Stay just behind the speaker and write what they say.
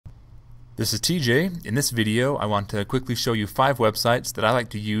This is TJ. In this video I want to quickly show you 5 websites that I like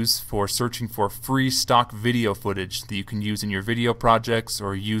to use for searching for free stock video footage that you can use in your video projects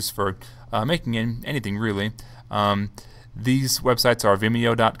or use for making anything really. These websites are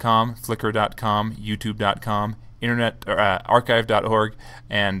Vimeo.com, Flickr.com, YouTube.com, archive.org,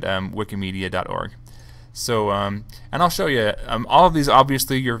 and Wikimedia.org. So, and I'll show you all of these.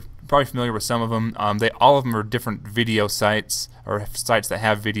 Obviously, you're probably familiar with some of them. All of them are different video sites or sites that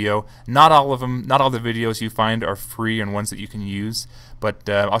have video. Not all of them, not all the videos you find are free and ones that you can use. But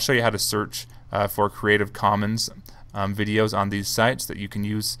I'll show you how to search for Creative Commons videos on these sites that you can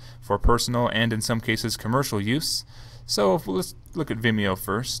use for personal and in some cases commercial use. So let's look at Vimeo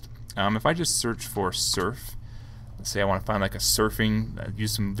first. If I just search for surf, let's say I want to find like a surfing,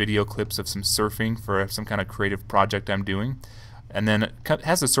 use some video clips of some surfing for some kind of creative project I'm doing. And then it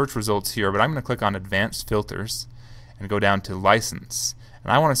has the search results here, but I'm going to click on Advanced Filters and go down to License.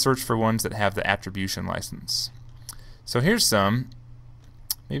 And I want to search for ones that have the attribution license. So here's some.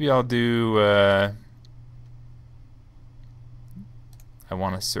 Maybe I'll do, I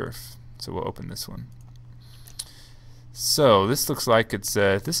want to surf. So we'll open this one. So this looks like it's,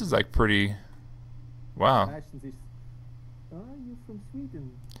 this is like pretty, wow. You're from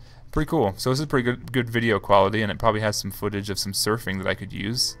Sweden. Pretty cool. So this is pretty good video quality, and it probably has some footage of some surfing that I could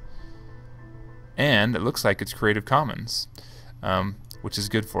use. And it looks like it's Creative Commons, which is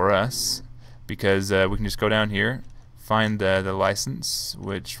good for us because we can just go down here, find the license,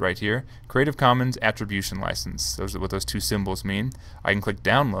 which right here, Creative Commons Attribution License. Those are what those two symbols mean. I can click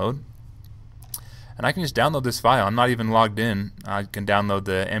Download, and I can just download this file. I'm not even logged in. I can download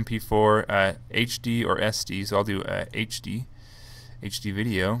the MP4, HD, or SD. So I'll do HD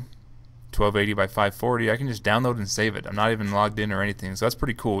video. 1280 by 540. I can just download and save it. I'm not even logged in or anything, so that's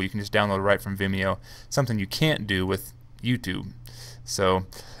pretty cool. You can just download right from Vimeo, something you can't do with YouTube. So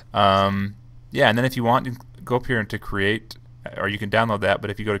yeah, and then if you want, you go up here into Create, or you can download that, but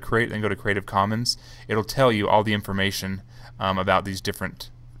if you go to Create and go to Creative Commons, it'll tell you all the information about these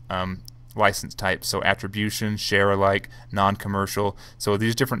different license types. So attribution, share alike, non-commercial. So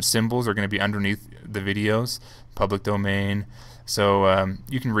these different symbols are going to be underneath the videos, public domain. So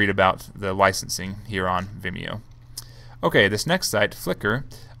you can read about the licensing here on Vimeo. Okay, this next site, Flickr,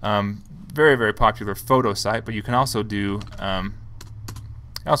 very, very popular photo site, but you can also do, it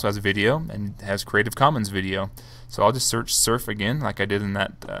also has a video and has Creative Commons video. So I'll just search surf again like I did in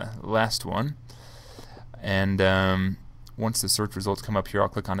that last one. And once the search results come up here, I'll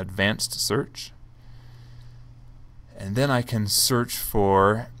click on Advanced Search. And then I can search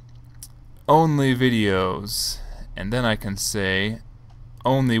for only videos. And then I can say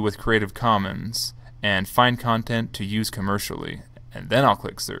only with Creative Commons and find content to use commercially, and then I'll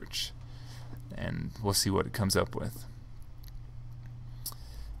click search and we'll see what it comes up with.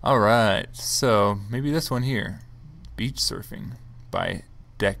 Alright, so maybe this one here, Beach Surfing by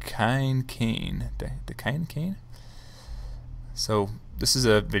Dakine Kane. Dakine Kane? So this is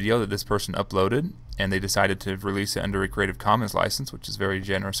a video that this person uploaded, and they decided to release it under a Creative Commons license, which is very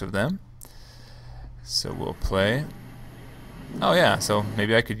generous of them. So we'll play. Oh yeah, so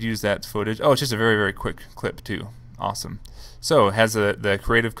maybe I could use that footage. Oh, it's just a very, very quick clip too. Awesome. So it has the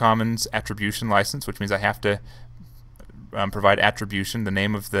Creative Commons attribution license, which means I have to provide attribution, the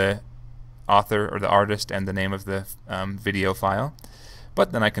name of the author or the artist and the name of the video file.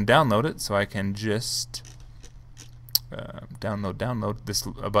 But then I can download it, so I can just download this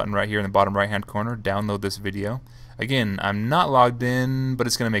button right here in the bottom right hand corner, download this video. Again, I'm not logged in, but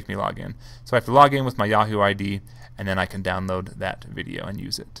it's going to make me log in. So I have to log in with my Yahoo ID, and then I can download that video and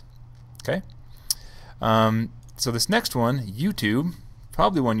use it. Okay. So this next one, YouTube,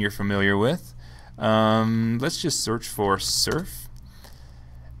 probably one you're familiar with. Let's just search for surf,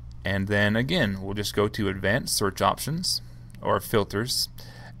 and then again we'll just go to Advanced Search Options or Filters,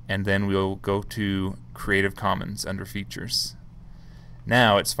 and then we'll go to Creative Commons under Features.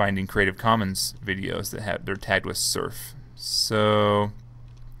 Now it's finding Creative Commons videos that they're tagged with surf. So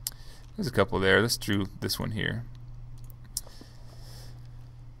there's a couple there. Let's do this one here.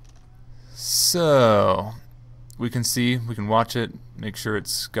 So we can see, we can watch it, make sure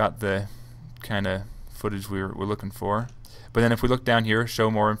it's got the kind of footage we're looking for. But then if we look down here,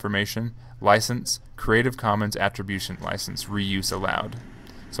 show more information, license, Creative Commons Attribution License, reuse allowed.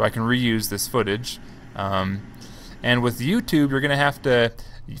 So I can reuse this footage. And with YouTube, you're going to have to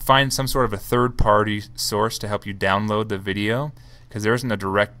find some sort of a third-party source to help you download the video, because there isn't a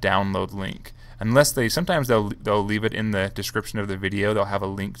direct download link. Unless sometimes they'll leave it in the description of the video. They'll have a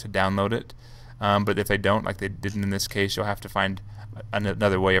link to download it. But if they don't, like they didn't in this case, you'll have to find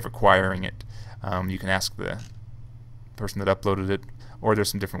another way of acquiring it. You can ask the person that uploaded it or there's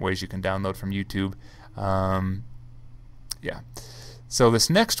some different ways you can download from YouTube. Yeah. So this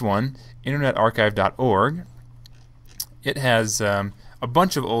next one, internetarchive.org, it has a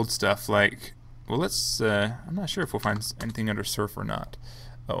bunch of old stuff like, well, let's, I'm not sure if we'll find anything under surf or not.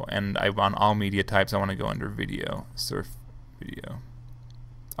 Oh, and on all media types, I want to go under video, surf video.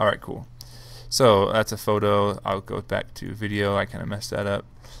 Alright, cool. So that's a photo. I'll go back to video. I kind of messed that up.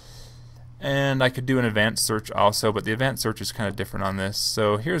 And I could do an advanced search also, but the advanced search is kind of different on this.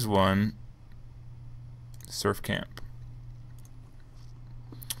 So here's one, surf camp.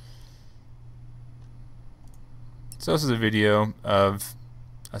 So this is a video of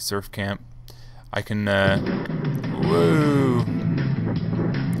a surf camp. I can, whoa,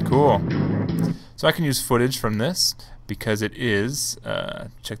 cool. So I can use footage from this because it is,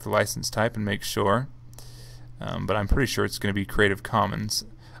 check the license type and make sure, but I'm pretty sure it's going to be Creative Commons.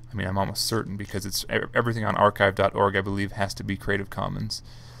 I mean, I'm almost certain because it's everything on archive.org, I believe, has to be Creative Commons.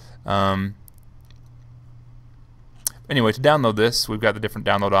 Anyway, to download this, we've got the different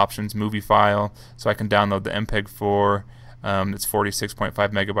download options. Movie file, so I can download the MPEG-4. It's 46.5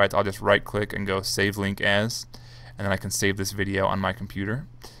 megabytes. I'll just right-click and go Save Link As, and then I can save this video on my computer,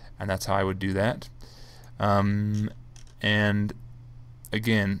 and that's how I would do that. And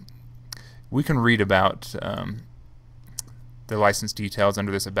again, we can read about the license details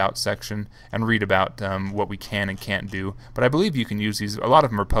under this About section and read about what we can and can't do. But I believe you can use these. A lot of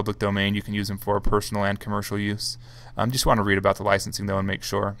them are public domain. You can use them for personal and commercial use. Just want to read about the licensing though and make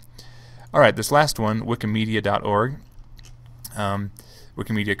sure. Alright, this last one, wikimedia.org,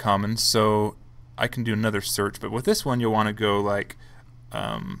 Wikimedia Commons. So I can do another search, but with this one you'll want to go like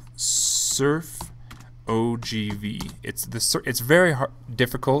surf OGV. It's very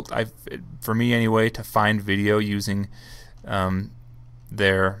difficult, for me anyway, to find video using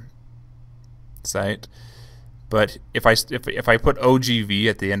their site. But if I put OGV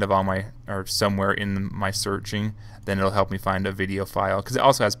at the end of all my, or somewhere in my searching, then it'll help me find a video file, because it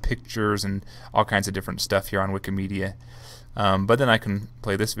also has pictures and all kinds of different stuff here on Wikimedia. But then I can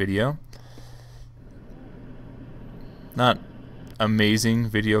play this video. Not amazing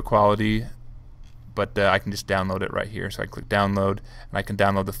video quality, but I can just download it right here. So I click download, and I can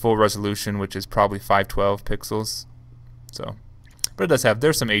download the full resolution, which is probably 512 pixels. So, but it does have,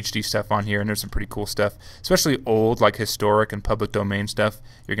 there's some HD stuff on here, and there's some pretty cool stuff, especially old, like historic and public domain stuff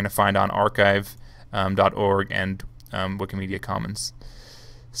you're going to find on archive.org and Wikimedia Commons.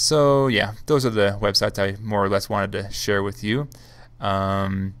 So yeah, those are the websites I more or less wanted to share with you.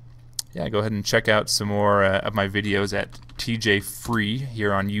 Yeah, go ahead and check out some more of my videos at TJ Free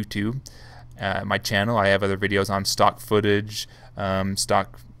here on YouTube. My channel, I have other videos on stock footage,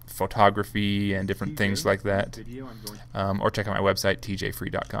 stock photography, and different things like that. Or check out my website,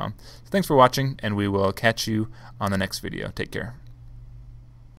 tjfree.com. So thanks for watching, and we will catch you on the next video. Take care.